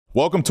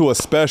Welcome to a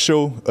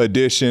special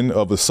edition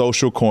of the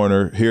Social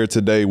Corner. Here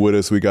today with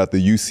us, we got the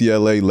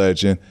UCLA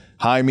legend,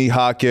 Jaime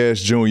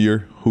Jaquez Jr.,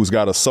 who's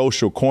got a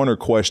Social Corner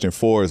question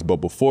for us. But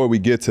before we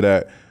get to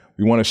that,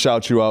 we want to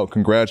shout you out,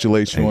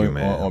 congratulate you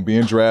on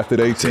being drafted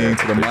 18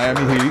 to the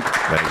Miami Heat.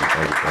 Thank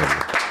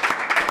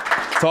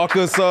you. Talk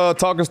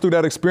us through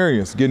that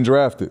experience, getting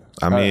drafted.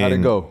 How'd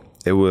it go?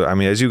 It was,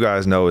 as you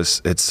guys know,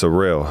 it's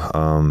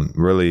surreal.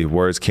 Really,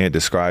 words can't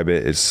describe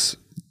it. It's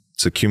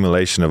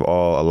accumulation of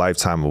a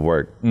lifetime of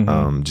work,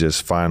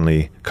 just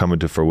finally coming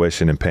to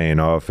fruition and paying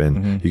off,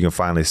 and you can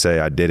finally say,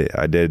 I did it.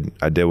 I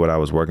did what I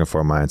was working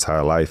for my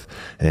entire life,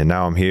 and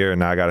now I'm here, and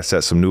now I got to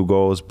set some new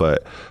goals.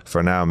 But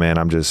for now, man,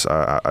 I'm just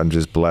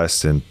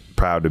blessed and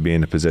proud to be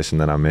in the position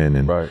that I'm in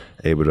and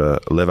able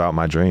to live out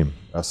my dream.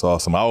 That's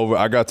awesome.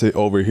 I got to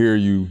overhear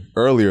you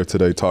earlier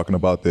today talking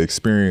about the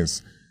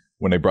experience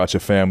when they brought your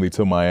family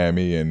to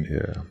Miami and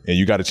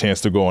you got a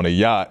chance to go on a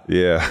yacht.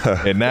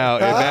 Yeah. and now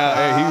he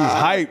was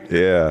hyped.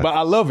 Yeah. But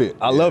I love it.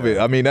 I love it.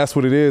 I mean, that's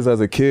what it is as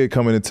a kid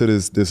coming into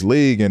this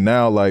league, and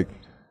now, like,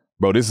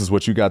 bro, this is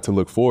what you got to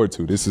look forward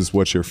to. This is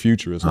what your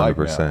future is like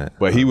 100%. now.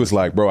 But he was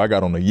like, bro, I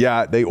got on a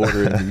yacht. They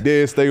ordering me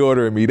this. They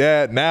ordering me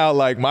that. Now,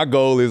 like, my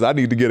goal is I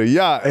need to get a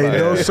yacht.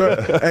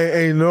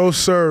 Ain't no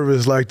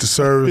service like the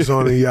service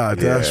on a yacht.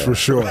 That's for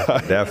sure.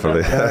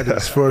 Definitely. That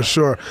is for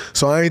sure.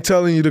 So I ain't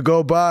telling you to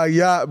go buy a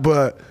yacht,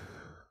 but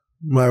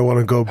you might want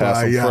to go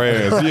buy a yacht.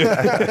 Friends.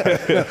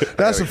 Yeah.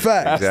 That's a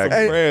fact.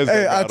 Exactly.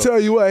 Hey, I tell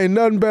you what, ain't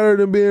nothing better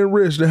than being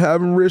rich than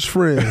having rich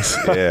friends.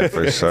 Yeah,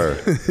 for sure.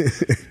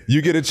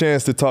 You get a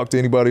chance to talk to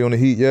anybody on the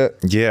Heat yet?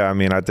 Yeah,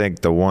 I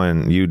think the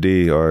one,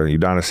 UD or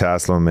Udonis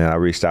Haslem, man, I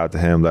reached out to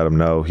him, let him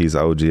know he's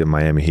the OG of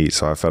Miami Heat,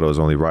 so I felt it was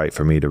only right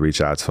for me to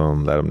reach out to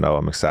him, let him know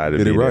I'm excited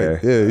to be there.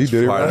 Yeah, he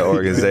did it part right. of the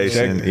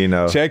organization,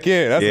 Check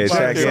in. That's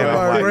check in.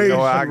 I'm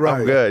like,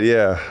 I'm good.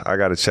 Yeah, I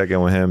got to check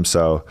in with him.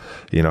 So,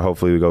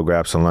 hopefully we go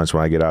grab some lunch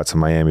when I get out to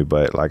Miami.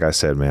 But like I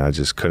said, man, I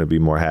just couldn't be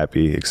more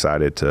happy,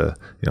 excited to,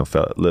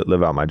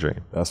 live out my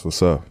dream. That's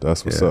what's up.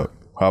 That's what's up.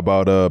 How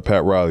about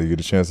Pat Riley? You get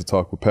a chance to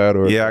talk with Pat?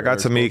 Yeah, I got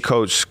to meet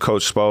Coach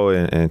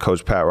Spo and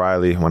Coach Pat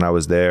Riley when I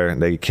was there.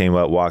 They came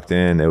up, walked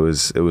in. It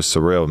was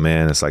surreal,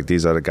 man. It's like,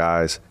 these are the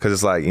guys. Because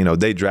it's like,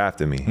 they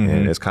drafted me.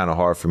 And it's kind of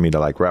hard for me to,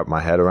 like, wrap my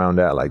head around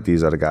that. Like,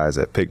 these are the guys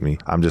that picked me.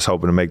 I'm just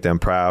hoping to make them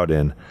proud.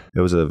 And it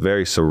was a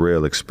very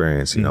surreal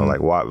experience, like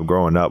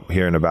growing up,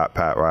 hearing about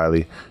Pat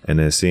Riley and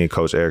then seeing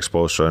Coach Eric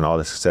Spoelstra and all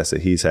the success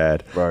that he's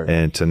had. Right.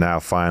 And to now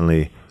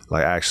finally,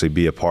 like, actually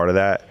be a part of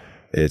that.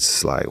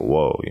 It's like,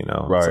 whoa,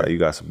 It's like you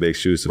got some big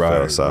shoes to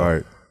fill.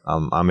 So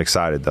I'm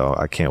excited though.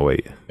 I can't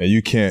wait. And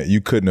you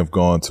couldn't have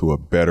gone to a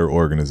better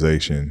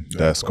organization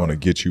that's going to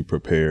get you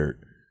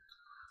prepared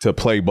to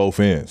play both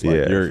ends.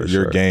 Like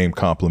your game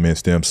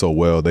complements them so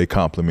well. They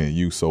complement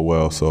you so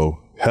well. So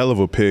hell of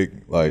a pick.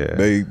 Like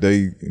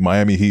they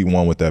Miami Heat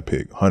won with that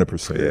pick,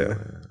 100%. Yeah.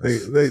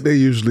 They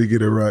usually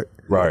get it right.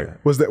 Right.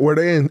 Were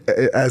they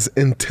as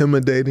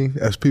intimidating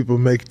as people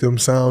make them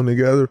sound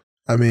together?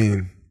 I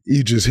mean,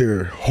 you just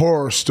hear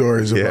horror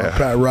stories about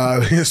Pat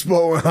Riley and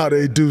Spo and how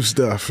they do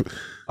stuff.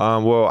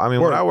 Well,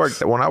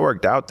 when I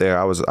worked out there,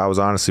 I was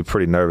honestly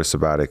pretty nervous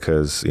about it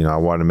because I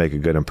wanted to make a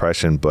good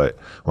impression. But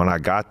when I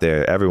got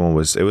there, everyone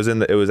was. It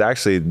was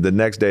actually the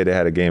next day they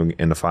had a game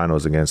in the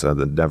finals against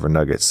the Denver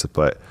Nuggets,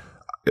 but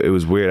it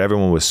was weird.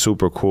 Everyone was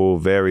super cool,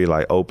 very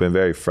like open,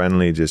 very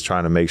friendly, just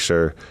trying to make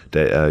sure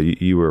that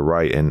you were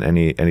right in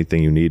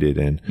anything you needed.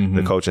 And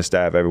the coaching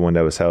staff, everyone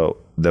that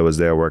was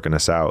there working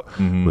us out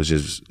was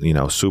just,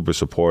 super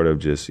supportive.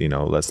 Just,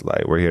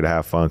 we're here to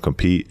have fun,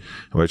 compete,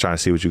 and we're trying to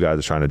see what you guys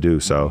are trying to do.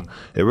 So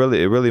it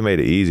really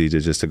made it easy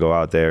to go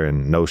out there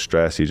and no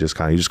stress. You just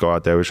go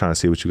out there. We're trying to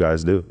see what you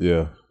guys do.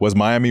 Yeah. Was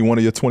Miami one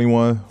of your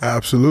 21?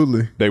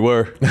 Absolutely. They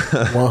were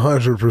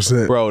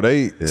 100%. Bro,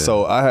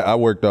 so I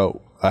worked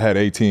out. I had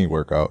 18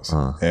 workouts,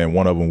 and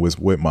one of them was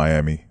with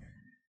Miami.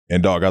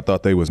 And, dog, I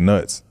thought they was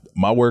nuts.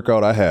 My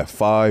workout, I had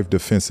 5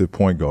 defensive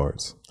point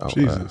guards. Oh,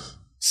 Jesus.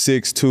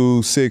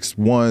 6'2", 6'1",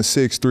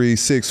 6'3",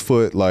 6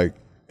 foot,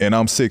 and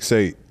I'm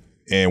 6'8",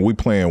 and we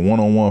playing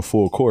one-on-one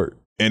full court.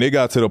 And it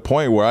got to the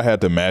point where I had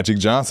to Magic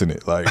Johnson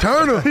it. Like,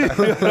 turn him.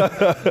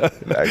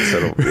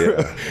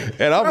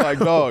 And I'm like,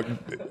 dog,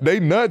 they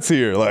nuts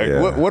here.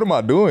 Like, what am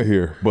I doing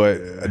here?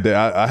 But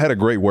I had a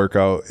great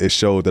workout. It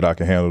showed that I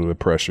can handle the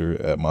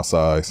pressure at my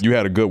size. You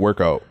had a good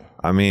workout.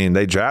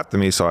 They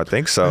drafted me, so I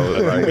think so.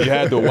 Like, you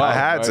had to. I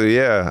had to,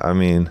 yeah.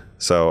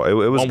 So it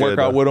was one good.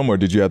 Workout with them, or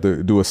did you have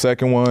to do a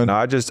second one? No,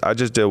 I just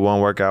did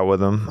one workout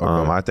with them.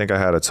 Okay. I think I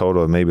had a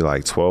total of maybe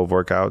like 12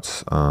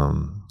 workouts.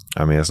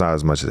 It's not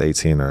as much as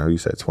 18 or you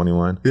said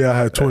 21. Yeah, I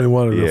had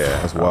 21 of them. Yeah,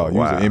 that's wild. You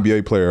was an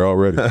NBA player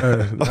already.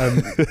 After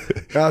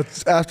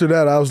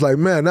that, I was like,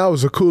 man, that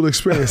was a cool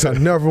experience. I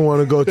never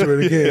want to go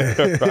through it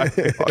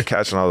again.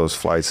 Catching all those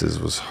flights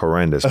was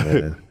horrendous,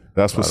 man.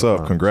 That's what's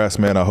up. Congrats,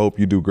 man. I hope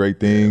you do great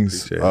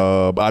things.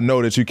 I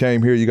know that you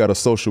came here. You got a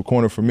social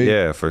corner for me.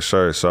 Yeah, for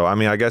sure. So, I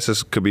mean, I guess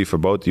this could be for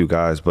both you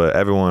guys, but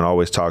everyone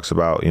always talks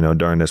about,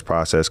 during this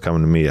process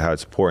coming to me, how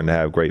it's important to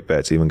have great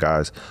vets. Even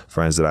guys,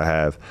 friends that I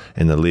have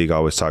in the league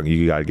always talking,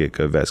 you got to get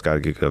good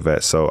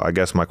vets, So I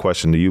guess my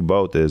question to you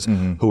both is,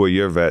 who are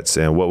your vets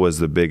and what was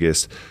the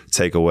biggest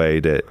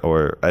takeaway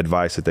or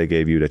advice that they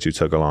gave you that you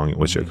took along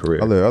with your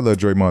career? I'll let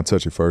Draymond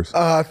touch it first.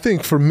 I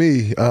think for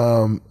me,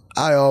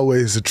 I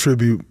always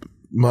attribute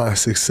my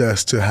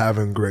success to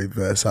having great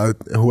vets.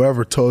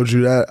 Whoever told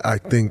you that, I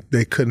think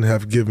they couldn't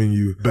have given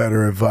you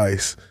better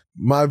advice.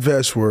 My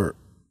vets were,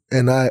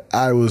 and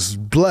I was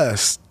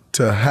blessed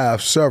to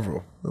have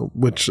several,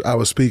 which I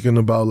was speaking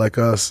about, like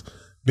us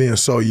being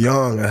so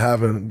young and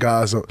having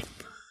guys.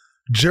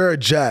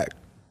 Jared Jack,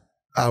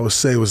 I would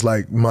say, was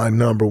like my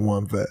number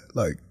one vet.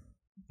 Like,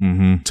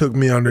 took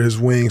me under his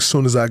wing as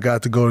soon as I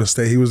got to Golden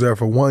State. He was there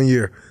for 1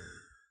 year,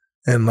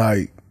 and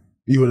like,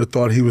 you would have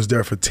thought he was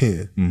there for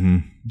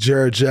 10.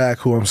 Jared Jack,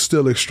 who I'm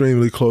still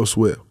extremely close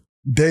with.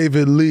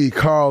 David Lee,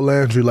 Carl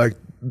Landry, like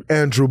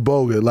Andrew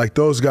Bogut, like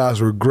those guys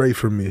were great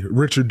for me.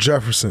 Richard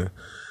Jefferson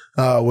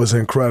was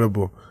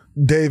incredible.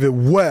 David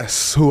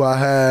West, who I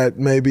had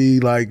maybe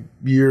like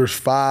years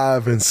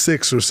 5 and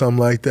 6 or something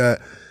like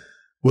that,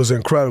 was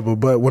incredible.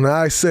 But when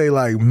I say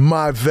like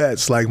my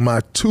vets, like my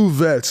 2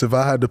 vets, if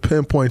I had to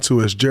pinpoint to,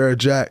 is Jared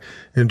Jack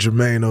and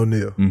Jermaine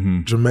O'Neal.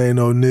 Jermaine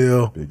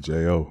O'Neal, Big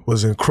J.O.,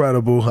 was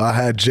incredible. I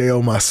had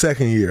J.O. my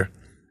second year.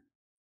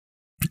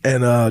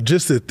 And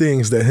just the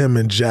things that him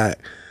and Jack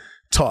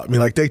taught me,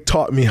 like they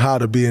taught me how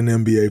to be an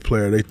NBA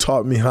player. They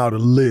taught me how to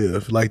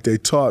live. Like they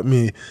taught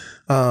me,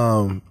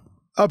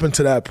 up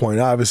until that point,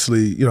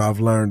 obviously, I've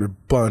learned a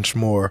bunch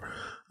more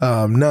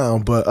now,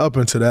 but up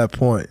until that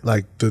point,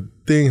 like the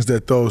things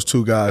that those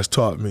 2 guys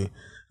taught me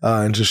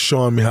and just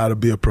showing me how to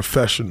be a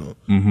professional.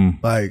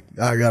 Like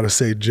I got to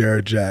say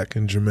Jared Jack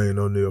and Jermaine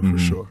O'Neal for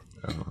sure.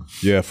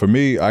 Yeah, for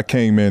me, I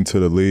came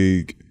into the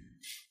league,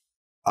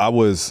 I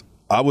was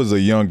a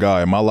young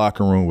guy, and my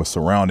locker room was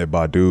surrounded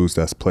by dudes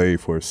that's played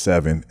for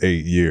 7,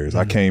 8 years.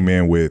 I came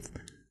in with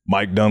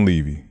Mike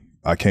Dunleavy.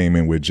 I came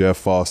in with Jeff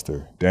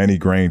Foster, Danny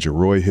Granger,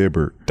 Roy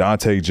Hibbert,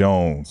 Dante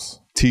Jones,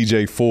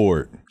 TJ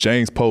Ford,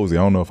 James Posey.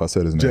 I don't know if I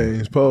said his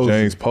name.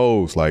 James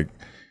Posey. Like,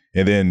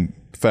 and then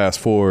fast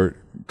forward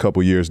a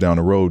couple years down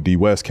the road, D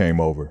West came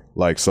over.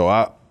 Like, so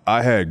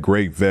I had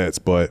great vets,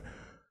 but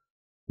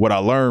what I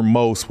learned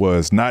most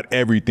was not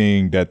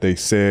everything that they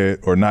said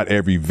or not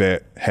every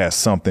vet has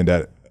something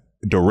that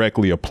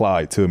directly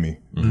applied to me.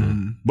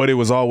 But it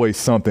was always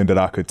something that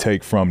I could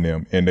take from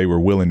them and they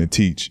were willing to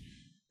teach.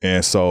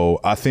 And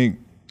so I think,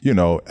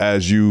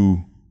 as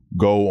you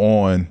go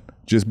on,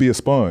 just be a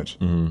sponge.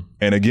 And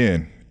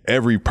again,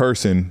 every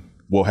person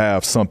will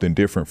have something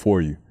different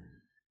for you.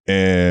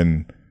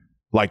 And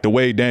like the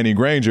way Danny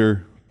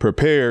Granger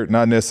prepared,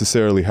 not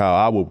necessarily how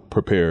I would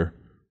prepare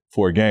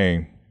for a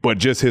game, but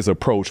just his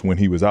approach when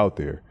he was out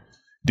there.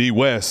 D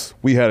West,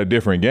 we had a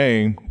different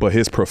game, but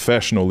his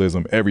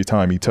professionalism every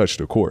time he touched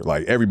the court,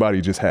 like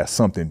everybody just had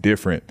something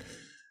different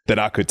that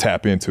I could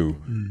tap into.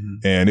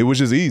 And it was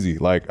just easy.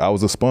 Like I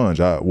was a sponge.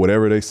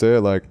 Whatever they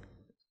said, like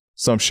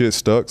some shit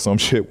stuck, some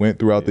shit went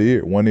throughout the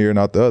year, one ear,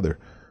 not the other.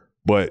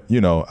 But,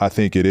 I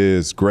think it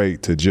is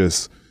great to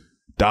just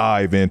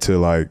dive into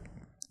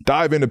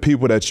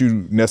people that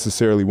you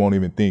necessarily won't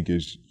even think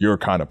is your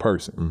kind of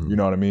person. You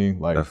know what I mean?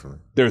 Like, definitely.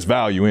 There's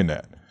value in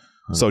that.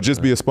 100%. So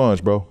just be a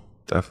sponge, bro.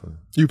 Definitely.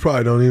 You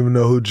probably don't even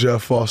know who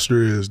Jeff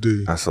Foster is, do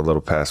you? That's a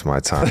little past my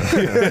time.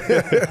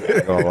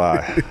 Not gonna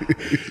lie.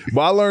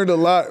 But I learned a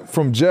lot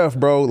from Jeff,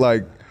 bro.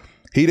 Like,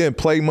 he didn't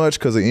play much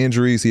because of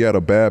injuries. He had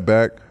a bad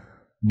back,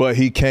 but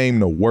he came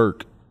to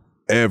work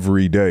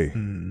every day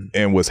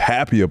and was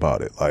happy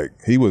about it. Like,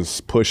 he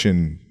was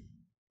pushing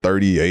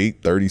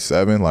 38,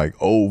 37, like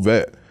old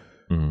vet.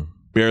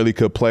 Barely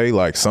could play.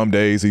 Like, some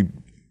days he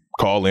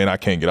call in, I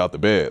can't get out the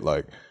bed.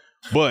 Like,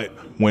 but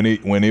when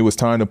it was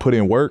time to put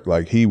in work,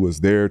 like he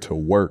was there to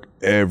work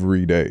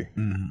every day.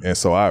 And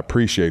so I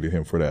appreciated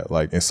him for that.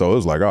 Like, and so it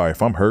was like, all right,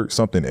 if I'm hurt,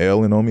 something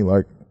ailing on me,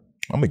 like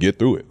I'm gonna get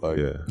through it. Like,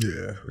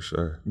 yeah, for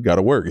sure. You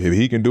gotta work. If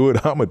he can do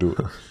it, I'm gonna do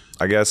it.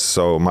 I guess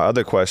so. My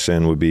other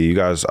question would be, you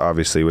guys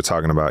obviously we're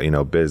talking about,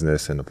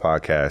 business and the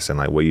podcast and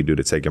like what you do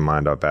to take your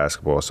mind off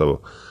basketball.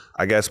 So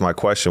I guess my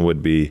question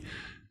would be,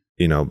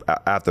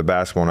 after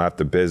basketball and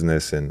after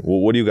business, and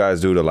what do you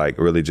guys do to like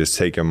really just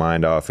take your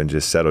mind off and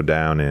just settle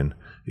down and,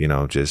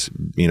 just,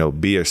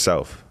 be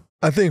yourself?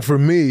 I think for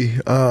me,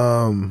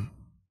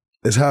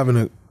 it's having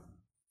a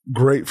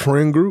great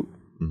friend group,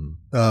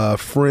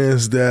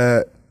 friends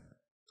that,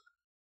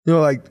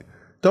 like,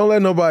 don't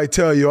let nobody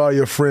tell you all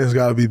your friends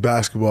got to be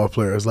basketball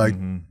players. Like,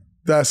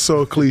 that's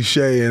so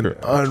cliche and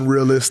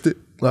unrealistic.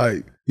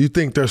 Like, you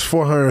think there's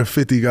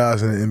 450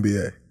 guys in the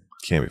NBA.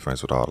 Can't be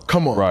friends with all of them.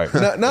 Come on.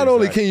 Right. Not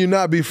only can you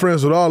not be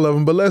friends with all of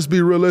them, but let's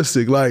be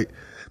realistic. Like,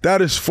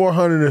 that is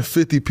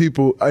 450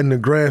 people in the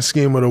grand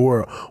scheme of the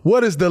world.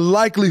 What is the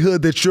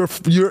likelihood that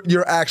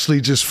you're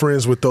actually just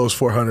friends with those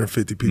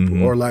 450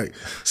 people? Or like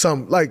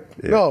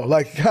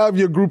have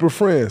your group of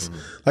friends.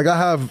 Like I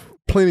have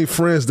plenty of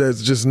friends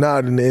that's just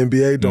not in the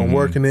NBA, don't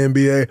work in the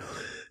NBA.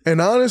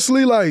 And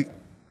honestly, like,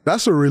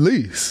 that's a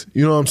release.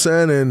 You know what I'm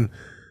saying? And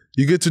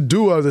you get to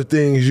do other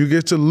things. You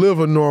get to live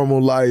a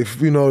normal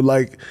life, you know,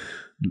 like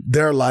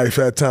their life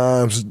at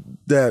times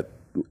that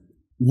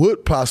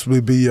would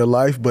possibly be your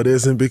life, but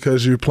isn't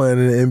because you're playing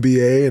in the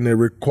NBA and it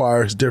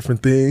requires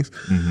different things.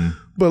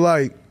 But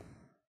like,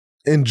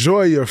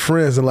 enjoy your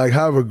friends and like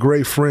have a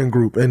great friend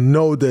group and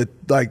know that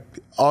like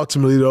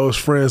ultimately those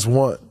friends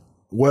want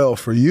well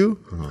for you.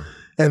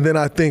 And then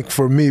I think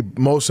for me,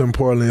 most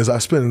importantly, is I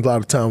spend a lot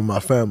of time with my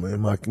family,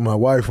 my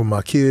wife and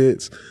my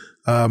kids.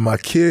 My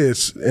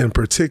kids in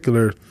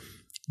particular,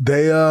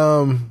 they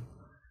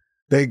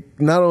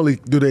not only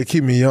do they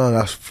keep me young,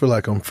 I feel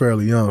like I'm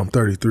fairly young. I'm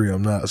 33.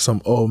 I'm not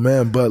some old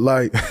man, but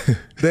like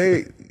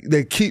they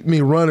keep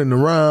me running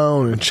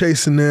around and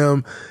chasing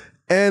them,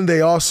 and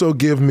they also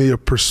give me a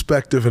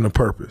perspective and a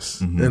purpose.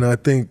 And I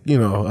think, you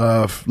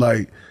know,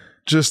 like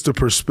just the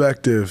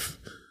perspective.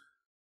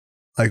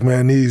 Like,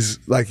 man,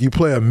 you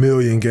play 1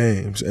 million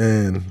games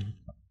and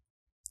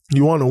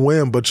you want to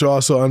win, but you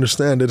also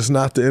understand that it's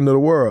not the end of the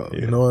world,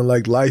 you know, and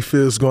like life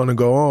is going to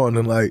go on,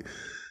 and like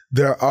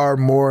there are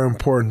more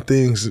important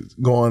things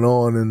going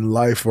on in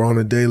life or on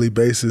a daily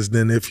basis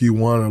than if you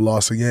won or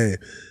lost a game.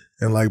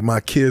 And like my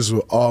kids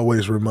will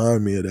always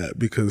remind me of that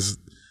because,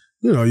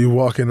 you know, you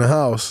walk in the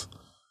house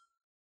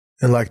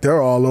and like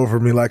they're all over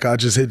me like I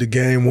just hit the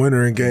game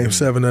winner in game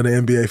 7 of the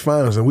NBA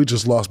Finals and we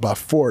just lost by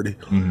 40.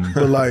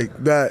 But like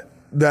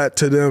that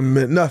to them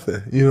meant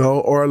nothing, you know,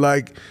 or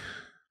like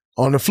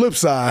on the flip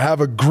side,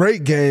 have a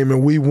great game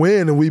and we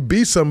win and we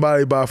beat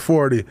somebody by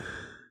 40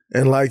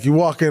 and like you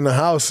walk in the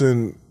house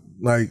and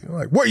like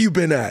where you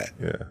been at?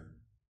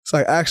 It's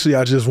like, actually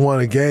I just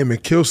won a game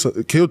and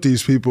killed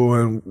these people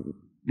and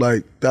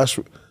like that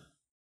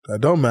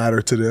don't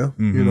matter to them,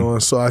 you know?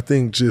 And so I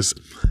think just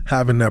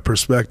having that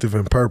perspective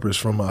and purpose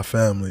from my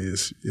family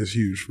is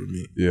huge for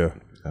me. Yeah.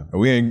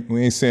 We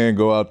ain't saying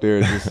go out there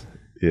and just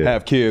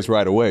have kids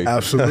right away.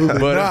 Absolutely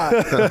not.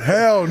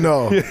 Hell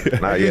no. Not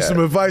Get yet. some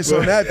advice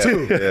on that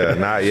too. Yeah,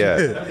 not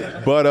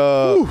yet. But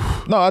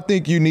no, I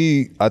think you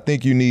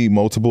need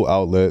multiple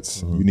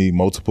outlets. You need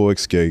multiple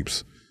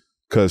escapes.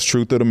 Because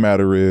truth of the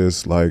matter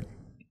is, like,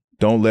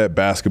 don't let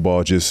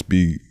basketball just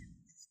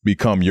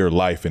become your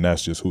life and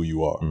that's just who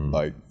you are.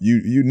 Like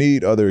you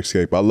need other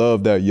escape. I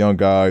love that young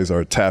guys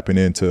are tapping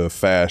into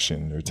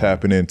fashion. They're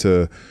tapping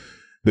into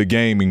the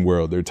gaming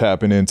world. They're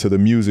tapping into the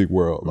music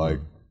world. Like,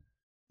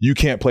 you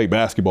can't play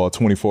basketball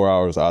 24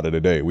 hours out of the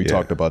day. We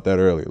talked about that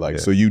earlier. Like,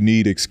 so you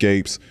need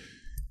escapes.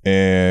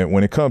 And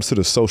when it comes to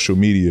the social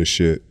media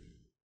shit,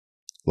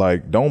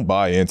 like, don't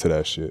buy into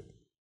that shit.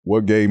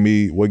 What gave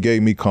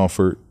me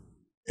comfort?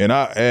 And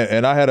I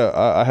had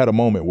a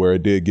moment where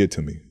it did get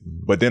to me.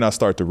 But then I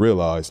start to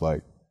realize,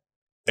 like,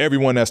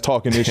 everyone that's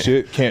talking this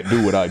shit can't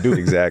do what I do.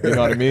 Exactly. You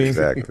know what I mean?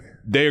 Exactly.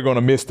 They're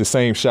gonna miss the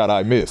same shot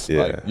I missed.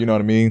 Like, you know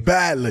what I mean?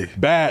 Badly.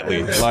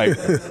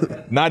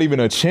 Like, not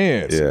even a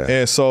chance.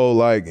 And so,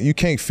 like, you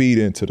can't feed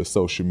into the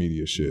social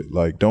media shit.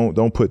 Like,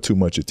 don't put too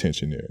much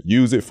attention there.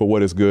 Use it for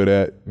what it's good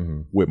at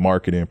with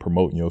marketing,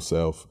 promoting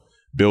yourself,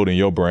 building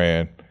your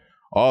brand.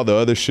 All the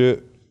other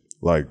shit,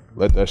 like,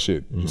 let that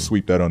shit just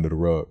sweep that under the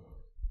rug.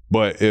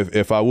 But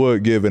if I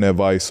would give an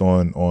advice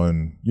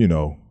on you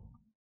know,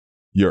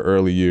 your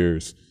early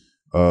years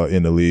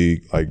in the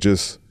league, like,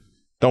 just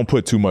don't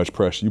put too much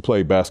pressure. You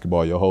played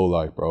basketball your whole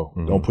life, bro.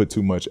 Don't put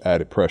too much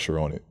added pressure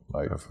on it.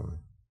 Like,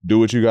 do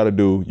what you got to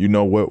do. You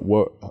know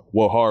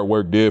what hard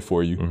work did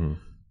for you.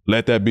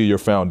 Let that be your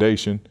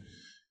foundation,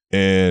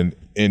 and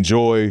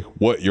enjoy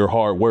what your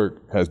hard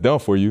work has done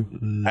for you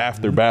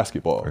after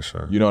basketball. For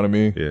sure. You know what I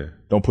mean? Yeah.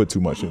 Don't put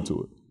too much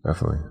into it.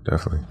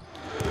 Definitely.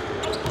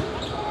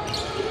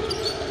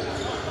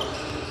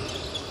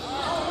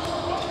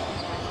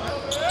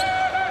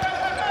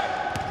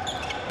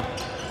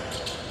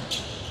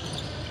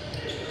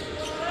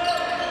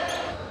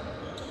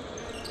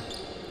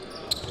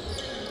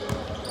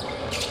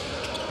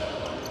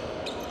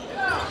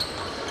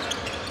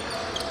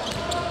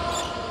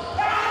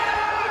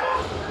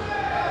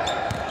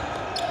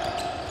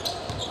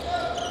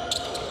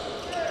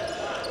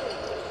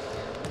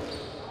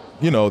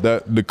 You know,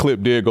 that the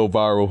clip did go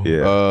viral.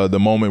 The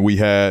moment we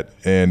had,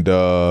 and you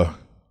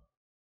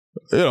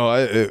know,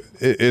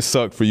 it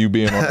sucked for you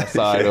being on the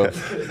side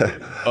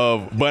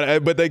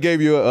but they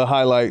gave you a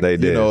highlight. They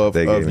did. You know, of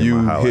you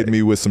hitting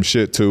me with some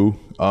shit too.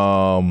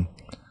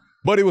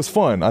 But it was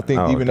fun. I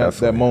think even at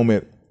that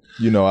moment,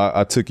 you know,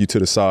 I took you to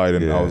the side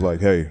and I was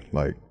like, hey,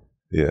 like,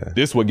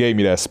 this is what gave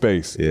me that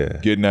space.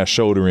 Getting that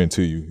shoulder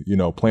into you, you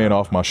know, playing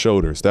off my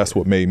shoulders. That's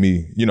what made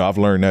me, you know, I've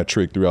learned that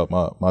trick throughout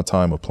my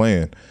time of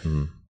playing.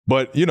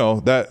 But, you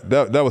know,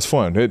 that was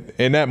fun.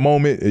 In that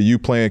moment, you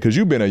playing, because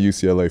you've been at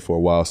UCLA for a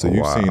while, so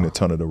you've seen a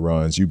ton of the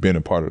runs. You've been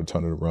a part of a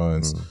ton of the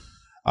runs.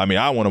 I mean,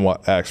 I want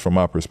to ask from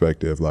my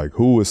perspective, like,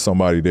 who is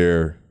somebody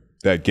there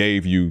that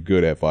gave you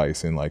good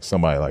advice and like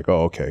somebody like,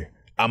 oh, okay,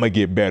 I'm going to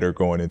get better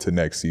going into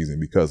next season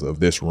because of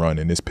this run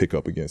and this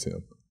pickup against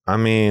him? I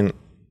mean,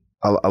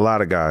 a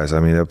lot of guys. I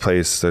mean,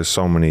 there's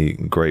so many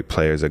great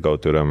players that go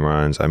through them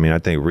runs. I mean, I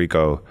think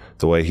Rico,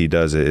 the way he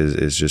does it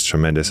is just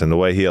tremendous. And the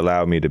way he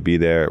allowed me to be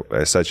there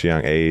at such a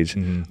young age.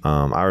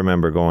 I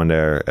remember going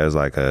there as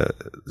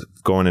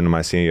going into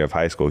my senior year of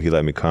high school, he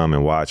let me come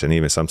and watch and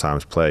even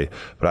sometimes play.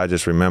 But I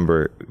just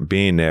remember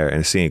being there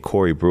and seeing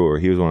Corey Brewer.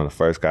 He was one of the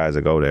first guys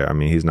to go there. I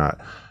mean, he's not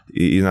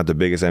the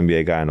biggest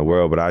NBA guy in the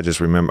world, but I just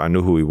remember I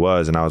knew who he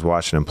was and I was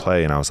watching him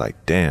play and I was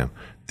like, damn,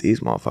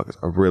 these motherfuckers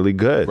are really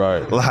good.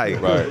 Right.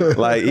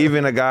 Like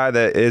even a guy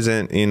that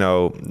isn't,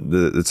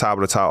 the top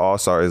of the top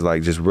all-star is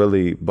like just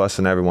really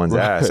busting everyone's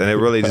ass. And it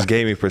really just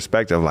gave me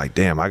perspective like,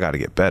 damn, I got to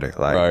get better.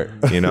 Like,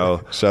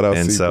 Shout out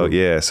and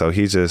so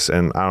he just,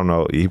 and I don't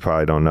know, he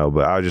probably don't know,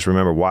 but I just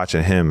remember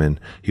watching him and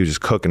he was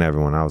just cooking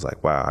everyone. I was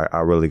like, wow, I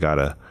really got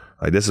to,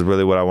 like, this is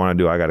really what I want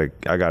to do.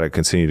 I gotta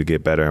continue to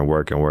get better and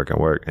work.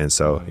 And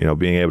so,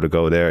 being able to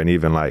go there and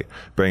even like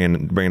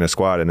bringing a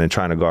squad and then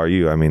trying to guard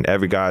you. I mean,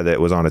 every guy that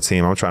was on the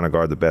team, I'm trying to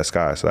guard the best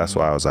guy. So that's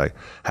why I was like,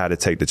 had to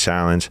take the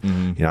challenge.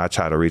 I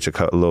tried to reach a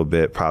little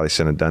bit, probably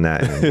shouldn't have done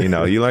that. And,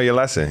 you learn your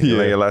lesson. You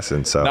learn your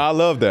lesson. So I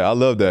love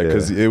that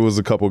because it was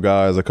a couple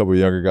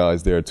younger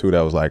guys there too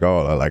that was like,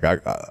 oh, like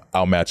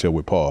I'll match up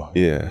with Paul.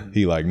 Yeah.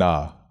 He like,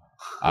 nah,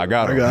 I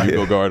got him. You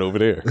go guard over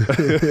there.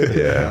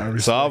 Yeah.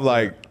 So I'm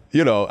like,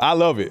 I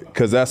love it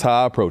because that's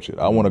how I approach it.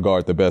 I want to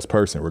guard the best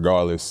person,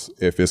 regardless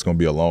if it's going to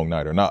be a long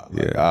night or not.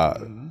 Like,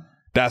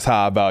 that's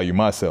how I value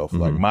myself.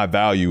 Like my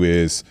value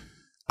is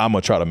I'm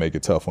going to try to make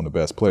it tough on the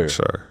best player.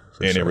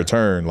 In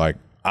return, like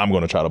I'm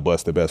going to try to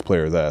bust the best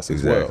player's ass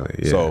as well.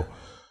 Yeah. So,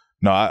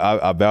 no,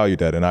 I value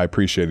that and I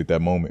appreciated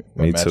that moment.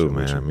 Me too,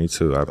 man. Me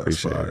too. I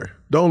appreciate it.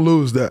 Don't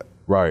lose that.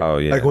 Right. Oh,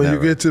 yeah. Like when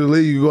you get to the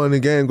league, you go in the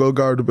game, go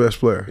guard the best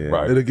player. Yeah.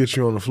 Right. It'll get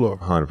you on the floor.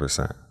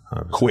 100%.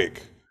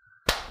 Quick.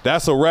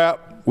 That's a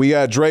wrap. We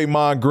had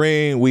Draymond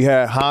Green. We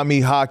had Jaime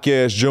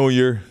Jaquez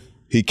Jr.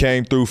 He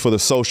came through for the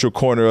social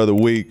corner of the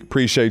week.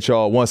 Appreciate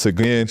y'all once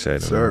again.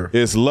 Sir.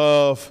 It's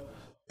love,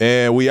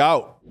 and we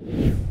out.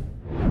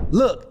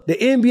 Look, the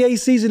NBA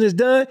season is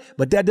done,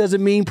 but that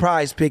doesn't mean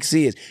Prize Picks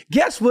is.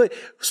 Guess what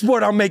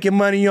sport I'm making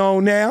money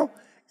on now?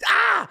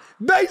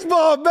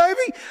 Baseball,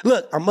 baby.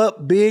 Look, I'm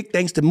up big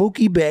thanks to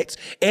Mookie Betts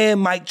and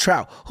Mike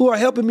Trout, who are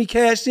helping me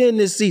cash in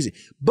this season.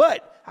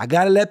 But I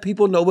got to let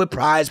people know what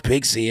Prize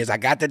Picks is. I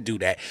got to do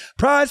that.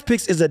 Prize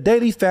Picks is a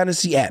daily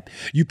fantasy app.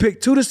 You pick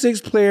 2 to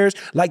 6 players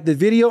like the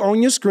video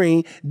on your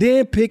screen,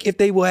 then pick if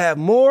they will have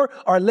more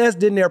or less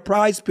than their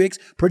Prize Picks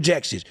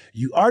projections.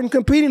 You aren't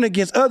competing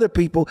against other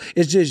people.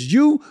 It's just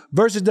you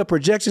versus the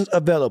projections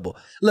available.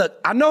 Look,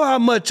 I know how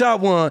much I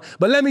won,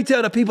 but let me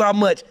tell the people how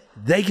much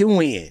they can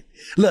win.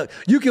 Look,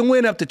 you can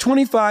win up to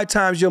 25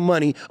 times your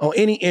money on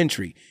any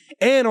entry.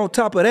 And on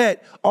top of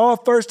that, all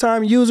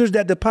first-time users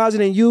that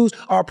deposit and use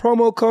our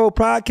promo code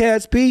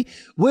PodcastP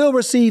will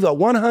receive a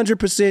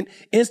 100%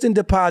 instant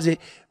deposit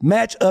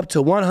match up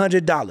to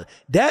 $100.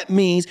 That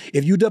means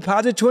if you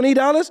deposit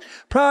 $20,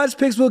 Prize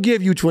Picks will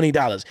give you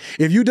 $20.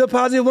 If you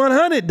deposit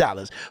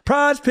 $100,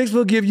 Prize Picks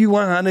will give you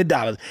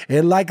 $100.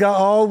 And like I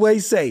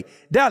always say,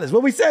 Dallas,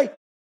 what we say?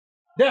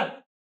 Dallas,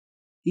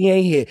 he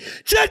ain't here.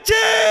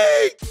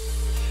 Cha-ching!